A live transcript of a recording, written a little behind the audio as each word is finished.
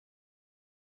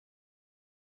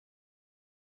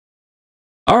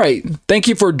All right. Thank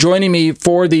you for joining me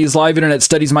for these live internet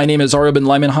studies. My name is Arya Ben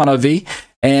Lyman Hanavi,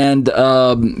 and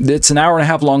it's an hour and a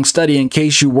half long study. In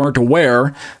case you weren't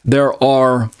aware, there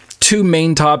are two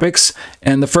main topics,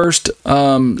 and the first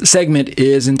segment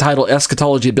is entitled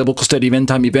Eschatology, a Biblical Study of End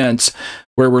Time Events,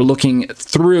 where we're looking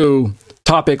through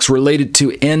topics related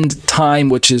to end time,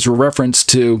 which is a reference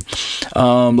to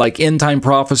like end time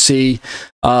prophecy,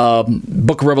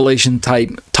 book of Revelation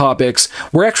type topics.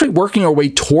 We're actually working our way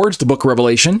towards the book of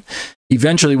Revelation.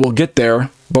 Eventually we'll get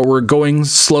there, but we're going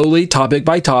slowly, topic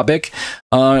by topic.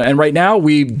 And right now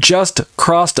we've just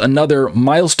crossed another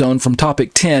milestone from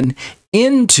topic 10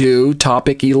 into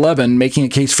topic 11, making a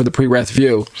case for the pre-wrath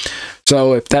view.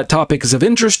 So if that topic is of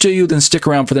interest to you, then stick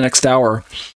around for the next hour.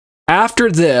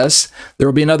 After this, there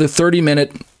will be another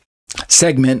 30-minute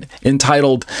segment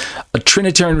entitled A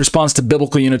Trinitarian Response to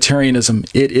Biblical Unitarianism.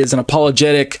 It is an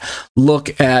apologetic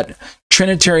look at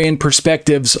Trinitarian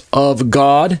perspectives of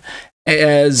God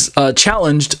as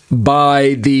challenged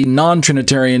by the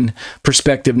non-Trinitarian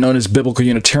perspective known as Biblical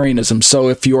Unitarianism. So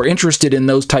if you're interested in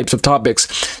those types of topics,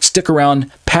 stick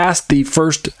around past the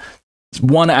first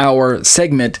 1 hour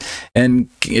segment, and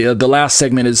the last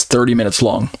segment is 30 minutes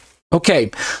long.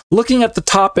 Okay, looking at the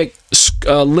topic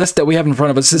list that we have in front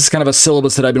of us, this is kind of a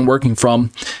syllabus that I've been working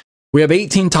from. We have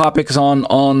 18 topics on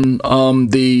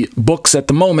the books at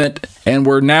the moment, and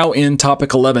we're now in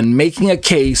topic 11, making a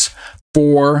case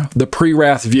for the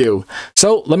pre-wrath view.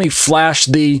 So let me flash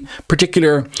the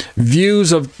particular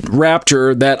views of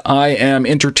rapture that I am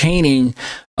entertaining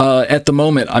at the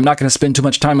moment. I'm not going to spend too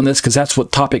much time on this because that's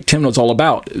what topic 10 was all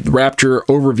about, rapture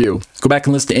overview. Go back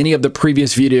and listen to any of the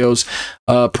previous videos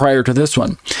prior to this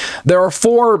one. There are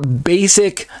 4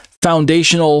 basic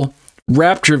foundational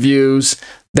rapture views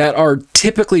that are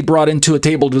typically brought into a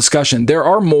table discussion. There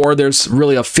are more. There's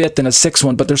really a 5th and a 6th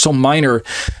one, but they're so minor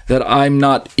that I'm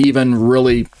not even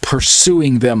really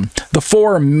pursuing them. The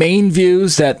 4 main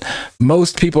views that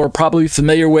most people are probably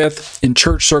familiar with in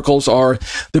church circles are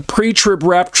the pre-trib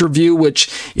rapture view, which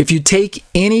if you take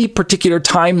any particular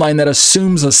timeline that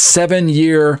assumes a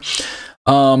 7-year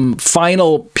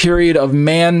final period of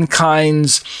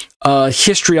mankind's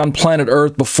history on planet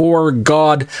Earth before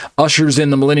God ushers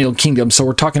in the millennial kingdom. So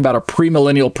we're talking about a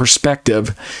premillennial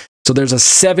perspective. So there's a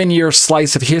 7-year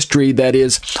slice of history that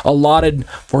is allotted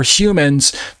for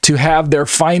humans to have their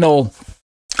final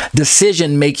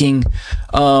decision-making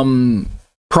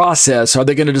process. Are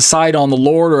they going to decide on the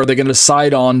Lord, or are they going to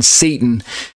decide on Satan?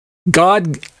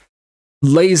 God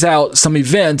lays out some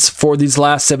events for these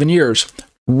last 7 years.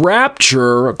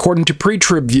 Rapture, according to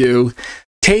pre-trib view,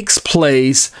 takes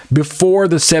place before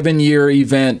the 7-year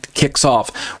event kicks off.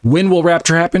 When will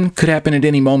rapture happen? Could happen at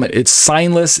any moment. It's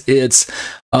signless. It's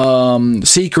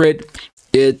secret.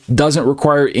 It doesn't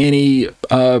require any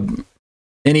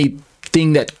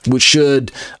anything that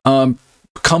should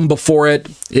come before it.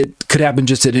 It could happen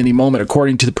just at any moment,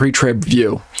 according to the pre-trib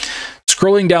view.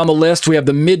 Scrolling down the list, we have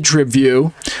the mid-trib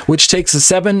view, which takes the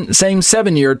same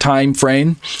 7-year time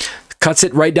frame, cuts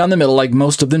it right down the middle, like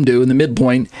most of them do, in the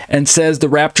midpoint, and says the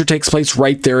rapture takes place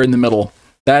right there in the middle.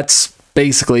 That's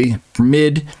basically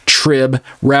mid-trib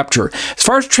rapture. As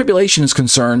far as tribulation is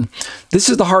concerned, this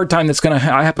is the hard time that's going to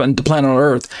happen on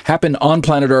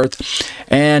planet Earth,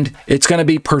 and it's going to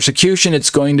be persecution. It's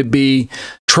going to be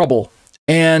trouble.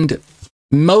 And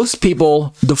most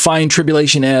people define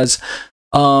tribulation as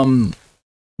a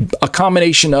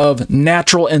combination of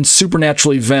natural and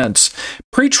supernatural events.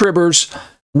 Pre-tribbers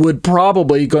would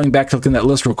probably, going back to looking at that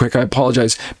list real quick, I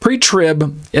apologize.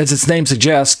 Pre-trib, as its name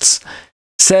suggests,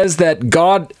 says that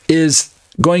God is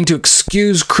going to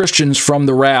excuse Christians from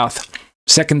the wrath.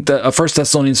 1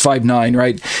 Thessalonians 5:9,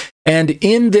 right? And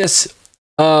in this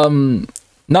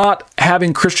not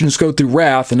having Christians go through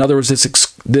wrath, in other words, this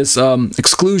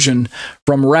exclusion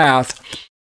from wrath,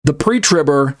 the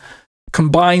pre-tribber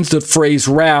combines the phrase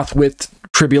wrath with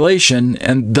tribulation,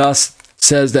 and thus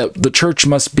says that the church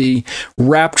must be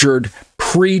raptured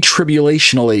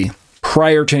pre-tribulationally,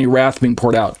 prior to any wrath being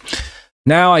poured out.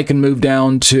 Now I can move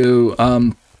down to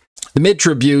the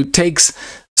mid-trib view, takes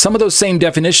some of those same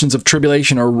definitions of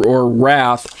tribulation or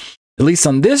wrath. At least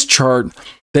on this chart,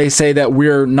 they say that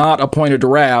we're not appointed to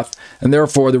wrath, and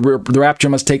therefore the rapture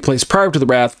must take place prior to the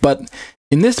wrath. But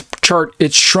in this chart,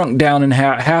 it's shrunk down in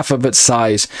half of its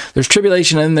size. There's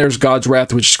tribulation, and then there's God's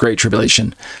wrath, which is great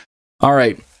tribulation. All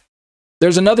right.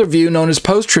 There's another view known as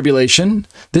post-tribulation.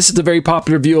 This is a very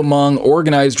popular view among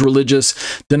organized religious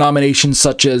denominations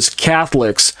such as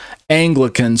Catholics,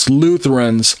 Anglicans,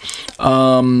 Lutherans,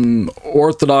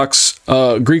 Orthodox,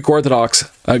 Greek Orthodox,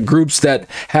 groups that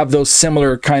have those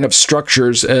similar kind of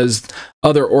structures as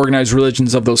other organized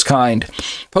religions of those kind.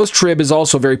 Post-trib is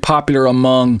also very popular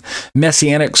among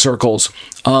Messianic circles,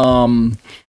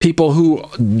 people who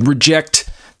reject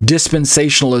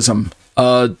dispensationalism.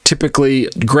 Typically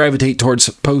gravitate towards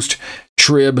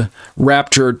post-trib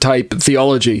rapture type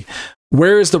theology.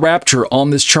 Where is the rapture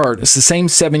on this chart? It's the same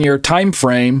 7-year time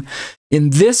frame. In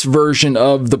this version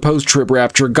of the post-trib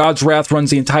rapture, God's wrath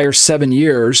runs the entire 7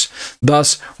 years.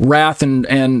 Thus, wrath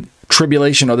and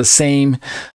tribulation are the same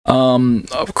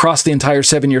across the entire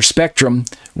 7-year spectrum.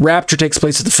 Rapture takes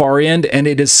place at the far end, and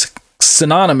it is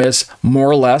synonymous,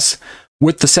 more or less,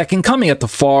 with the second coming at the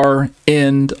far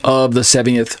end of the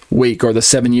 70th week, or the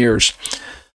 7 years.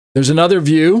 There's another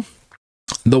view,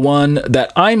 the one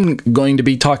that I'm going to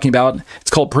be talking about. It's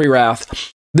called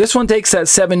Prewrath. This one takes that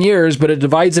 7 years, but it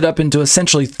divides it up into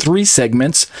essentially 3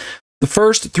 segments. The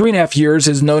first 3.5 years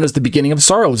is known as the beginning of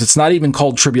sorrows. It's not even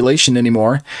called tribulation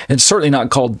anymore. It's certainly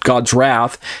not called God's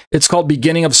wrath. It's called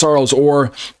beginning of sorrows,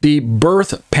 or the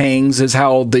birth pangs is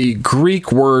how the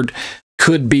Greek word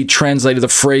could be translated, the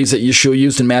phrase that Yeshua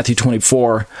used in Matthew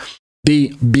 24.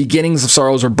 The beginnings of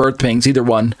sorrows or birth pangs, either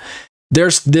one.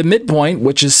 There's the midpoint,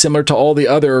 which is similar to all the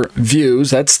other views.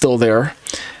 That's still there.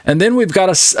 And then we've got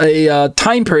a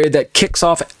time period that kicks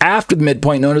off after the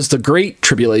midpoint, known as the Great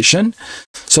Tribulation.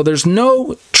 So there's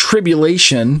no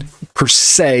tribulation per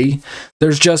se.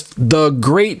 There's just the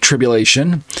Great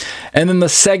Tribulation. And then the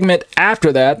segment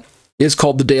after that is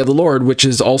called the Day of the Lord, which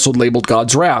is also labeled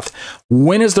God's wrath.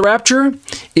 When is the rapture?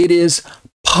 It is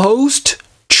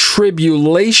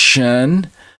post-tribulation.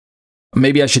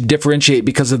 Maybe I should differentiate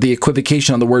because of the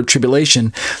equivocation on the word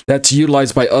tribulation that's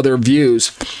utilized by other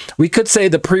views. We could say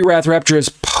the pre-wrath rapture is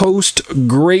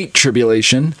post-great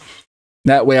tribulation.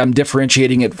 That way I'm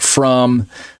differentiating it from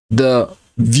the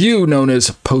view known as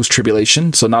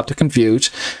post-tribulation, so not to confuse.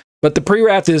 But the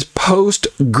pre-wrath is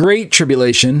post-great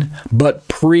tribulation, but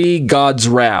pre-God's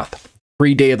wrath,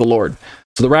 pre-day of the Lord.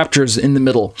 So the rapture is in the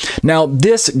middle. Now,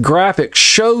 this graphic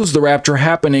shows the rapture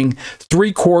happening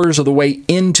 3/4 of the way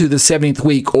into the 70th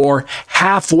week, or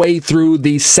halfway through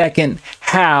the second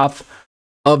half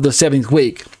of the 7th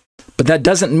week. But that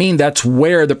doesn't mean that's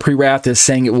where the pre-wrath is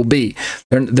saying it will be.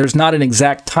 There's not an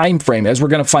exact time frame. As we're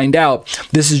going to find out,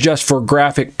 this is just for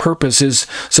graphic purposes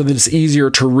so that it's easier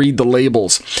to read the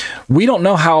labels. We don't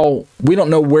know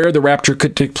where the rapture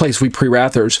could take place, we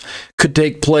pre-wrathers. Could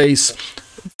take place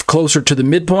closer to the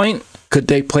midpoint, could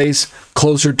take place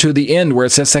closer to the end where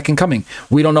it says second coming.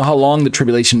 We don't know how long the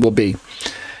tribulation will be.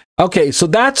 Okay, so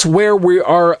that's where we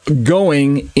are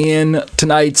going in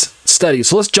tonight's study.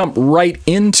 So let's jump right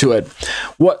into it.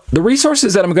 What the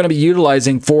resources that I'm going to be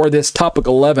utilizing for this topic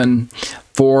 11,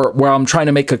 for where I'm trying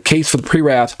to make a case for the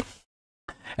pre-wrath,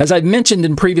 as I've mentioned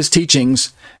in previous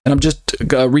teachings, and I'm just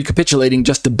recapitulating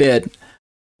just a bit,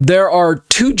 there are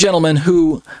 2 gentlemen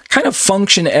who kind of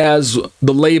function as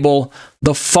the label,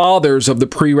 the fathers of the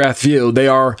pre-wrath view. They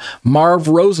are Marv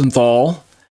Rosenthal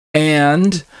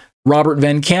and Robert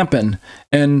Van Kampen.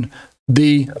 And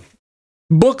the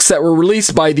books that were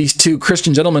released by these 2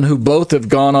 Christian gentlemen, who both have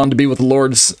gone on to be with the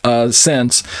Lord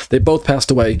since, they both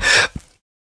passed away.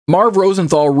 Marv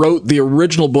Rosenthal wrote the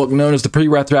original book known as the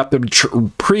Prewrath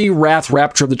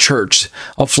Rapture of the Church.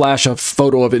 I'll flash a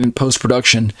photo of it in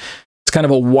post-production. It's kind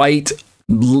of a white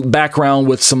background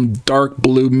with some dark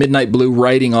blue, midnight blue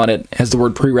writing on it. It has the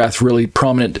word pre-wrath really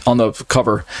prominent on the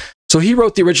cover. So he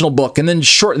wrote the original book, and then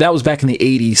that was back in the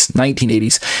 80s,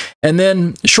 1980s. And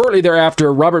then shortly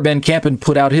thereafter, Robert Van Kampen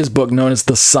put out his book known as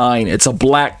The Sign. It's a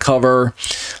black cover,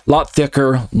 a lot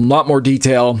thicker, a lot more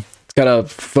detail. It's got a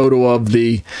photo of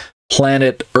the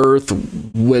planet Earth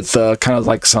with kind of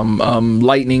like some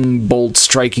lightning bolts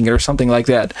striking it or something like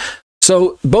that.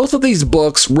 So both of these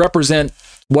books represent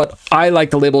what I like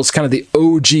to label as kind of the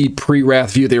OG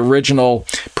pre-wrath view, the original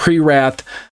pre-wrath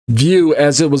view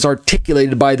as it was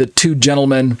articulated by the 2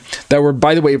 gentlemen that were,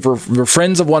 by the way, were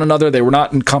friends of one another. They were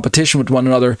not in competition with one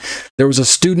another. There was a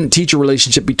student-teacher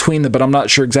relationship between them, but I'm not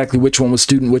sure exactly which one was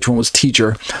student, which one was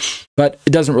teacher. But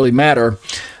it doesn't really matter.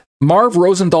 Marv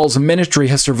Rosenthal's ministry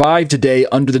has survived today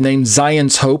under the name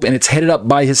Zion's Hope, and it's headed up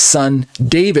by his son,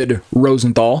 David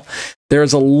Rosenthal. There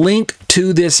is a link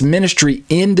to this ministry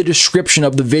in the description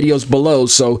of the videos below,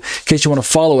 so in case you want to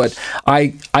follow it,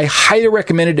 I highly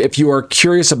recommend it if you are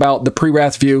curious about the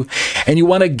pre-wrath view, and you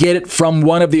want to get it from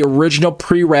one of the original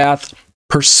pre-wrath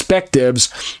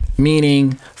perspectives.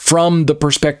 meaning from the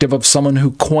perspective of someone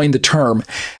who coined the term.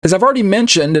 As I've already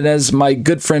mentioned, and as my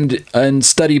good friend and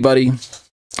study buddy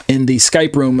in the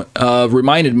Skype room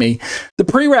reminded me, the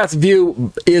Prewrath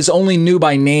view is only new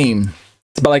by name.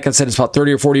 But like I said, it's about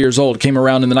 30 or 40 years old. It came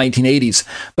around in the 1980s.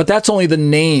 But that's only the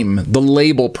name, the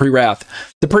label Prewrath.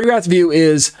 The Prewrath view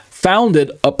is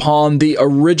founded upon the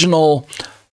original,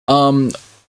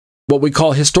 what we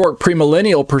call historic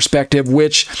premillennial perspective,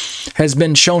 which has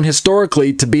been shown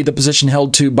historically to be the position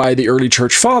held to by the early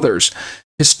church fathers.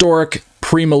 Historic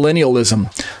premillennialism.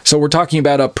 So we're talking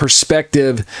about a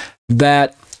perspective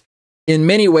that in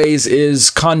many ways is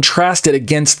contrasted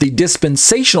against the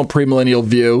dispensational premillennial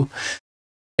view.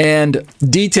 And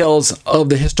details of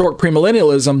the historic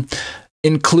premillennialism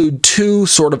include two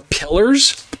sort of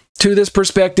pillars to this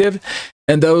perspective.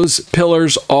 And those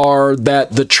pillars are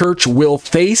that the church will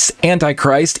face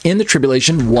Antichrist in the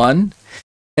tribulation, 1.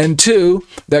 And 2,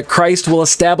 that Christ will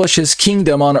establish his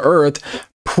kingdom on earth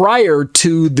prior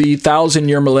to the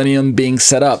 1,000-year millennium being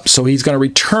set up. So he's going to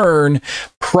return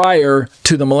prior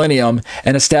to the millennium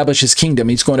and establish his kingdom.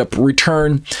 He's going to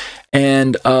return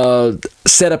and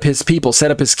set up his people,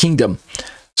 set up his kingdom.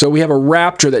 So we have a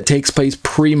rapture that takes place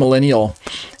premillennial,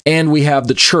 and we have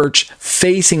the church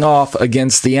facing off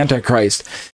against the Antichrist,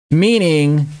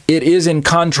 meaning it is in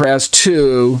contrast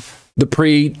to the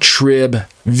pre-trib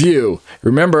view.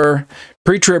 Remember,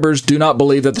 pre-tribbers do not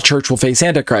believe that the church will face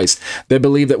Antichrist. They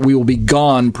believe that we will be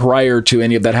gone prior to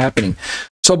any of that happening.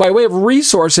 So by way of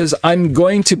resources, I'm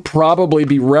going to probably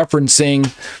be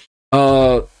referencing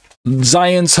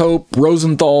Zion's Hope,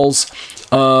 Rosenthal's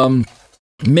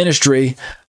ministry,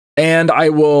 and I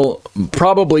will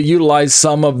probably utilize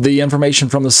some of the information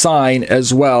from the Sign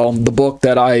as well, the book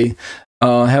that I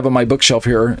have on my bookshelf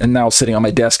here and now sitting on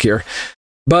my desk here.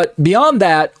 But beyond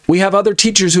that, we have other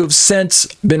teachers who have since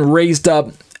been raised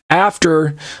up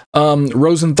after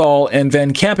Rosenthal and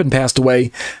Van Kampen passed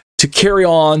away to carry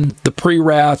on the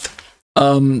Prewrath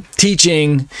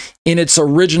teaching in its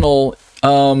original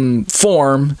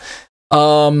form.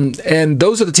 And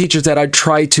those are the teachers that I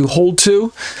try to hold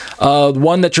to. The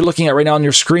one that you're looking at right now on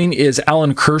your screen is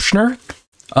ALAN KURSCHNER.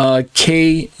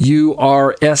 KURSCHNER,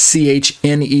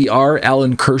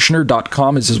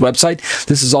 ALANKURSCHNER.com is his website.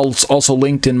 This is also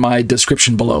linked in my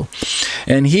description below.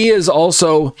 And he is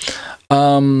also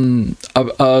a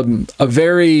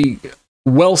very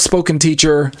well-spoken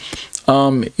teacher.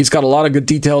 He's got a lot of good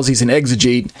details. He's an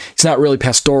exegete. He's not really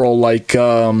pastoral like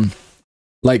the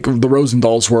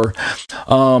Rosenthals were,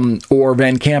 or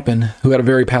Van Kampen, who had a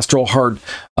very pastoral heart.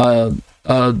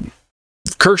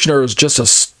 Kirschner is just a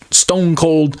stone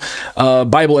cold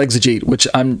Bible exegete, which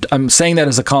I'm saying that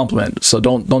as a compliment, so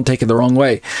don't take it the wrong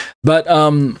way. But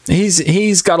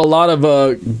he's got a lot of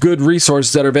good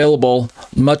resources that are available,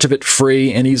 much of it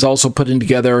free, and he's also putting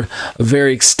together a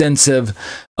very extensive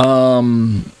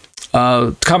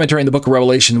commentary in the book of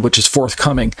Revelation, which is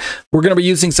forthcoming. We're going to be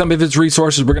using some of his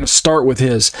resources. We're going to start with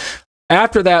his.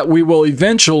 After that, we will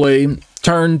eventually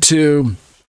turn to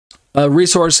a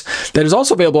resource that is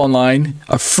also available online,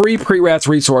 a free Prewrath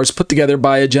resource put together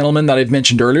by a gentleman that I've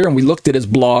mentioned earlier, and we looked at his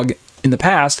blog in the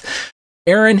past,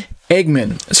 Aaron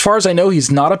Eggman. As far as I know,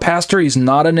 he's not a pastor, he's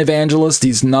not an evangelist,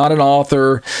 he's not an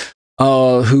author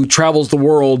who travels the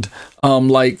world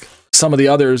like some of the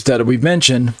others that we've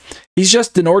mentioned. He's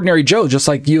just an ordinary Joe, just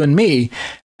like you and me,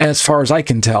 as far as I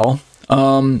can tell.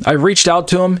 I reached out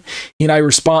to him. He and I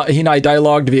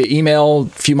dialogued via email a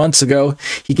few months ago.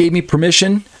 He gave me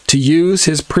permission to use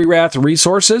his Prewrath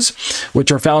resources, which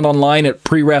are found online at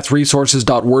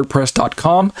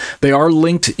prewrathresources.wordpress.com. They are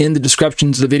linked in the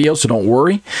descriptions of the video, so don't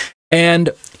worry. And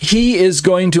he is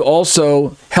going to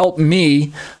also help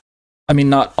me. I mean,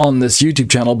 not on this YouTube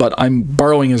channel, but I'm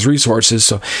borrowing his resources.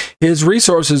 So his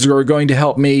resources are going to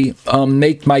help me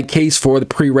make my case for the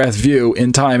Prewrath view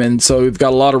in time. And so we've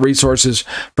got a lot of resources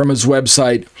from his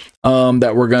website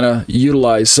that we're going to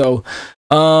utilize. So,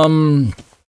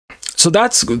 so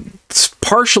that's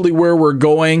partially where we're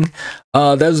going.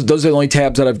 Those are the only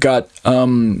tabs that I've got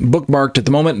bookmarked at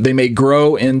the moment. They may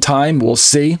grow in time. We'll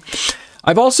see.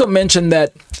 I've also mentioned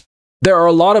that there are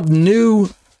a lot of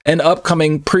new and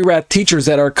upcoming Prewrath teachers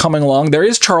that are coming along. There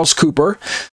is Charles Cooper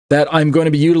that I'm going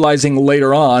to be utilizing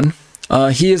later on.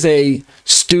 He is a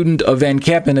student of Van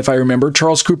Kampen, if I remember.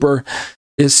 Charles Cooper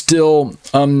is still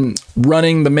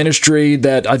running the ministry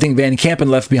that I think Van Kampen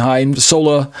left behind,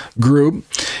 Sola Group,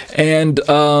 and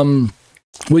we'll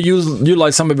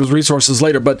utilize some of his resources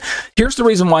later. But here's the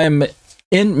reason why I'm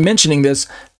mentioning this.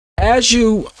 As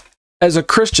you, as a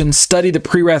Christian, study the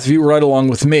Prewrath view right along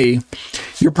with me,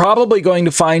 you're probably going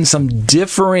to find some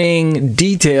differing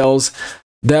details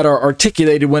that are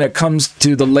articulated when it comes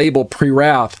to the label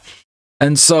pre-wrath.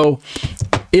 And so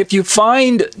if you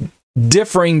find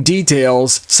differing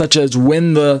details, such as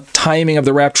when the timing of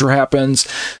the rapture happens,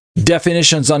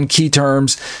 definitions on key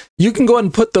terms, you can go ahead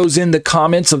and put those in the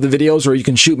comments of the videos, or you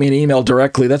can shoot me an email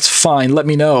directly. That's fine. Let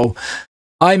me know.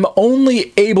 I'm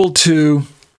only able to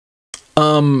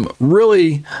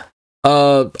really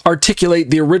articulate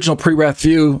the original pre-wrath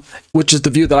view, which is the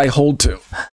view that I hold to.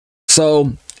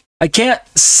 So I can't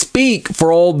speak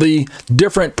for all the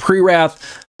different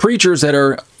pre-wrath preachers that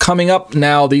are coming up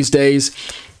now these days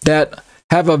that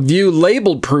have a view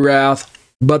labeled pre-wrath,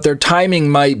 but their timing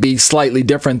might be slightly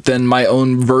different than my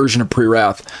own version of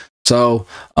pre-wrath. So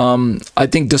I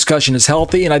think discussion is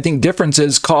healthy, and I think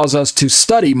differences cause us to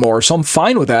study more. So I'm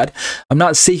fine with that. I'm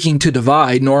not seeking to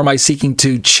divide, nor am I seeking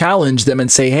to challenge them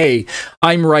and say, hey,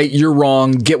 I'm right, you're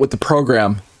wrong, get with the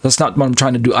program. That's not what I'm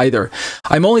trying to do either.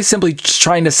 I'm only simply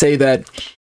trying to say that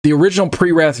the original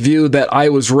pre-wrath view that I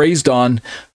was raised on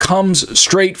comes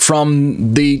straight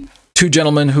from the two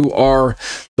gentlemen who are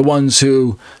the ones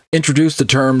who introduced the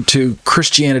term to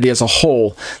Christianity as a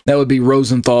whole. That would be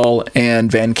Rosenthal and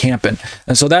Van Kampen.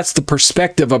 And so that's the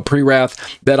perspective of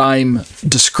pre-wrath that I'm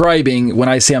describing when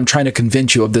I say I'm trying to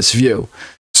convince you of this view.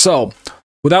 So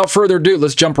without further ado,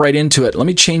 let's jump right into it. Let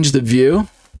me change the view.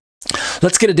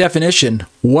 Let's get a definition.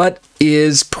 What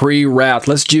is pre-wrath?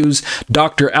 Let's use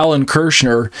Dr. ALAN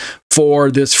KURSCHNER for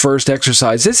this first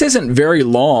exercise. This isn't very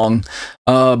long,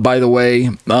 by the way.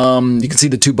 You can see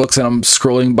the two books that I'm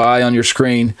scrolling by on your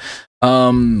screen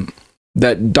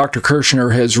that Dr.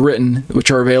 KURSCHNER has written,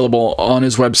 which are available on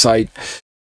his website.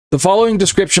 The following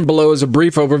description below is a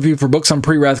brief overview for books on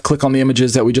pre-wrath. Click on the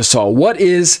images that we just saw. What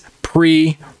is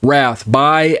pre-wrath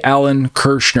by ALAN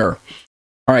KURSCHNER?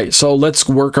 All right, so let's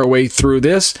work our way through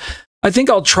this. I think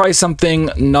I'll try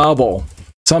something novel,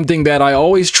 something that I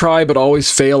always try but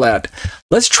always fail at.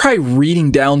 Let's try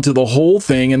reading down to the whole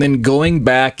thing and then going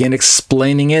back and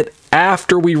explaining it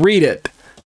after we read it.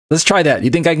 Let's try that. You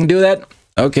think I can do that?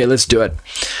 Okay, let's do it.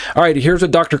 All right, here's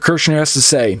what Dr. KURSCHNER has to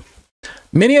say.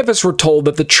 Many of us were told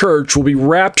that the church will be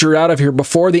raptured out of here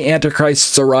before the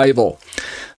Antichrist's arrival.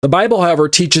 The Bible, however,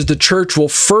 teaches the church will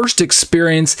first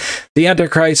experience the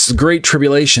Antichrist's great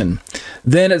tribulation.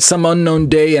 Then, at some unknown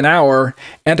day and hour,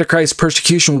 Antichrist's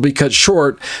persecution will be cut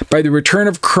short by the return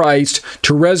of Christ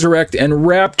to resurrect and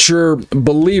rapture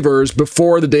believers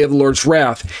before the day of the Lord's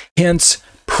wrath. Hence,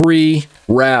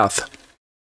 pre-wrath.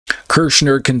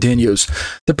 KURSCHNER continues,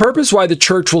 the purpose why the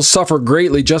church will suffer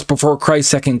greatly just before Christ's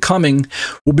second coming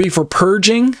will be for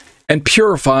purging and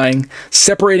purifying,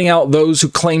 separating out those who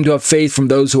claim to have faith from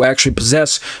those who actually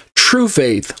possess true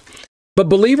faith. But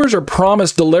believers are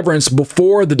promised deliverance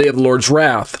before the day of the Lord's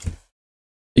wrath.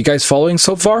 You guys following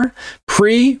so far?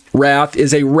 Pre-wrath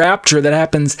is a rapture that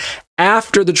happens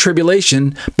after the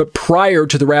tribulation, but prior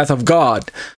to the wrath of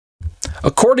God.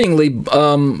 Accordingly,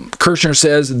 KURSCHNER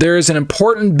says, there is an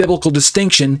important biblical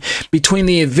distinction between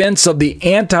the events of the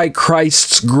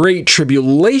Antichrist's great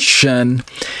tribulation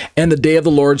and the day of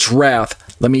the Lord's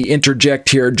wrath. Let me interject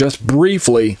here just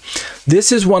briefly.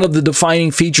 This is one of the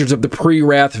defining features of the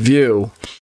pre-wrath view.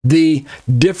 The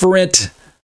different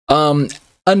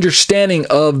understanding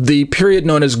of the period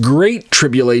known as Great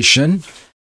Tribulation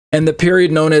and the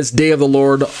period known as Day of the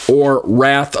Lord or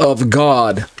Wrath of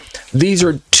God. These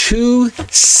are two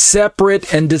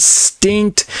separate and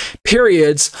distinct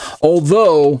periods,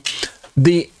 although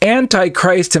the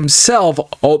Antichrist himself,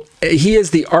 he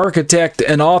is the architect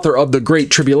and author of the Great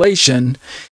Tribulation.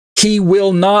 He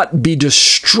will not be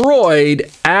destroyed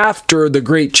after the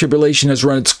Great Tribulation has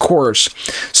run its course.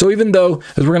 So even though,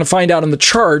 as we're going to find out in the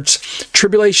charts,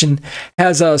 tribulation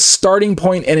has a starting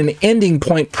point and an ending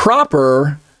point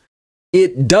proper,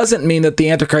 it doesn't mean that the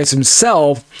Antichrist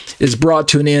himself is brought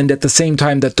to an end at the same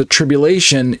time that the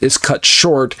tribulation is cut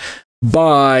short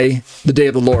by the day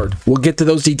of the Lord. We'll get to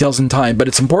those details in time, but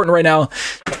it's important right now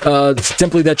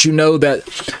simply that you know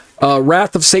that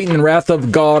wrath of Satan and wrath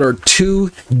of God are two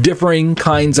differing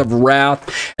kinds of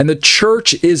wrath, and the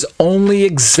church is only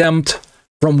exempt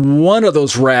from one of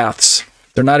those wraths.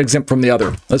 They're not exempt from the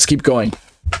other. Let's keep going.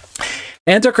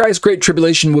 Antichrist's great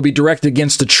tribulation will be directed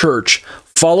against the church,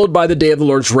 followed by the day of the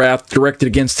Lord's wrath directed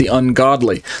against the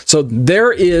ungodly. So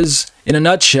there is, in a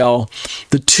nutshell,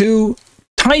 the two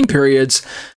time periods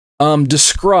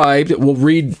described. We'll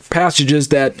read passages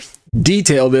that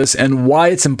detail this and why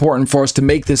it's important for us to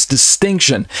make this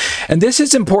distinction. And this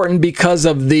is important because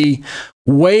of the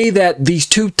way that these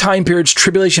two time periods,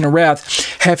 tribulation and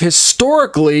wrath, have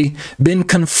historically been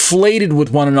conflated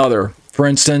with one another. For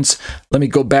instance, let me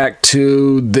go back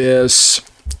to this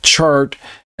chart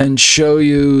and show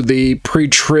you the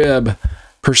pre-trib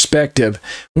perspective.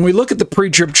 When we look at the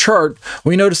pre-trib chart,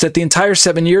 we notice that the entire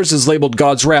 7 years is labeled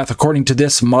God's wrath according to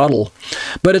this model.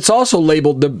 But it's also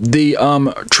labeled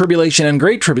the tribulation and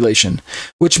great tribulation,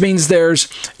 which means there's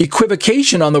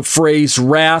equivocation on the phrase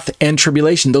wrath and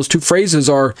tribulation. Those two phrases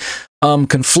are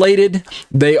conflated.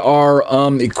 They are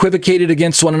equivocated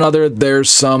against one another.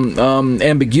 There's some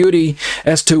ambiguity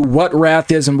as to what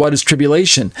wrath is and what is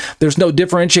tribulation. There's no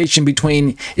differentiation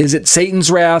between, is it Satan's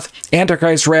wrath,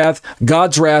 Antichrist's wrath,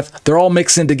 God's wrath? They're all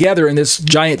mixed in together in this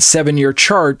giant 7-year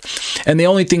chart. And the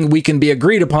only thing we can be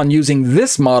agreed upon using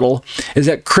this model is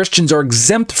that Christians are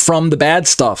exempt from the bad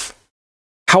stuff.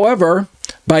 However,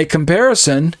 by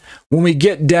comparison, when we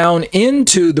get down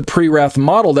into the pre-wrath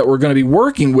model that we're going to be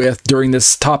working with during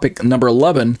this topic number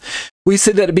 11, we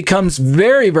see that it becomes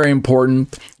very, very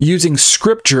important using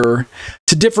Scripture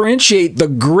to differentiate the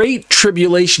Great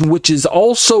Tribulation, which is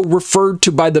also referred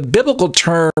to by the biblical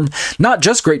term, not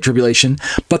just Great Tribulation,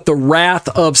 but the wrath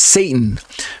of Satan.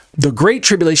 The Great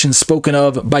Tribulation is spoken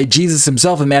of by Jesus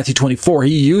himself in Matthew 24.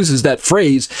 He uses that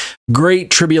phrase,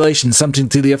 Great Tribulation, something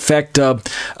to the effect of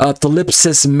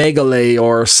thlipsis megale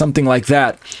or something like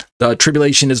that.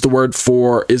 Tribulation is the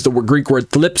Greek word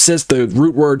thlipsis, the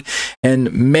root word,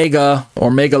 and mega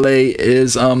or megale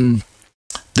is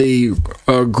the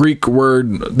Greek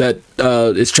word that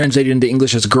is translated into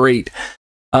English as great.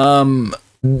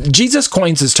 Jesus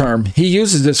coins this term. He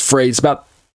uses this phrase about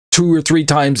 2 or 3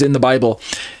 times in the Bible.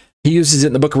 He uses it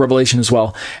in the book of Revelation as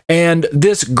well. And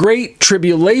this great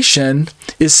tribulation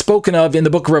is spoken of in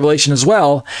the book of Revelation as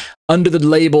well, under the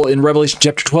label in Revelation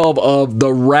chapter 12 of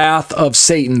the wrath of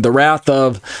Satan, the wrath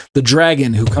of the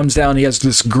dragon who comes down. He has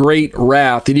this great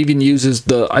wrath. It even uses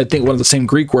I think one of the same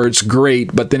Greek words,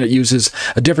 great, but then it uses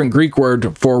a different Greek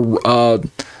word for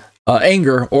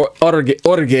anger, or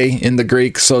orge in the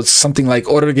Greek. So it's something like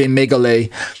orge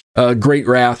megale, great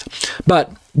wrath.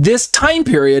 But this time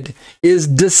period is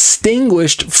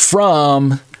distinguished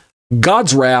from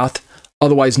God's wrath,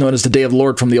 otherwise known as the day of the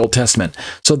Lord from the Old Testament.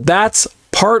 So that's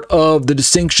part of the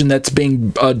distinction that's being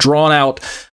drawn out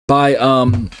by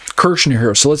Kurschner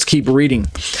here. So let's keep reading.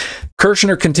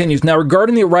 Kurschner continues, now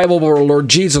regarding the arrival of our Lord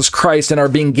Jesus Christ and our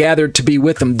being gathered to be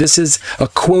with him, this is a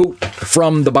quote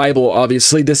from the Bible,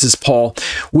 obviously. This is Paul.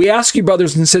 We ask you,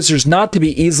 brothers and sisters, not to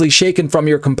be easily shaken from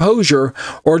your composure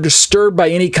or disturbed by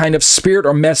any kind of spirit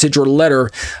or message or letter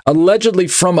allegedly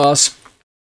from us,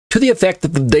 to the effect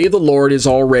that the day of the Lord is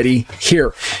already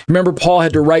here. Remember, Paul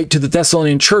had to write to the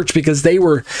Thessalonian church because they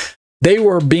were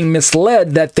being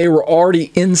misled that they were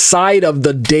already inside of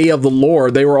the day of the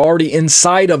Lord. They were already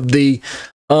inside of they'd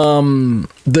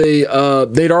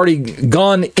already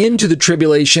gone into the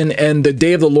tribulation, and the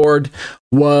day of the Lord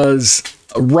was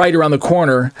right around the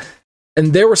corner.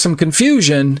 And there was some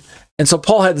confusion, and so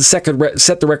Paul had to set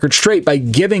the record straight by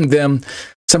giving them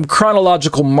some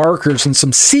chronological markers and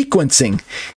some sequencing.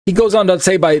 He goes on to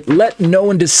say, by let no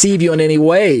one deceive you in any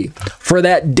way. For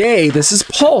that day, this is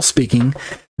Paul speaking,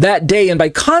 that day, and by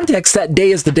context, that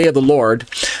day is the day of the Lord.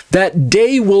 That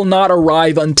day will not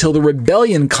arrive until the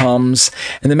rebellion comes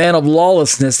and the man of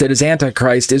lawlessness, that is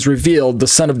Antichrist, is revealed, the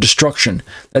son of destruction.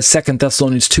 That's 2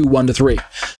 Thessalonians 2, 1-3.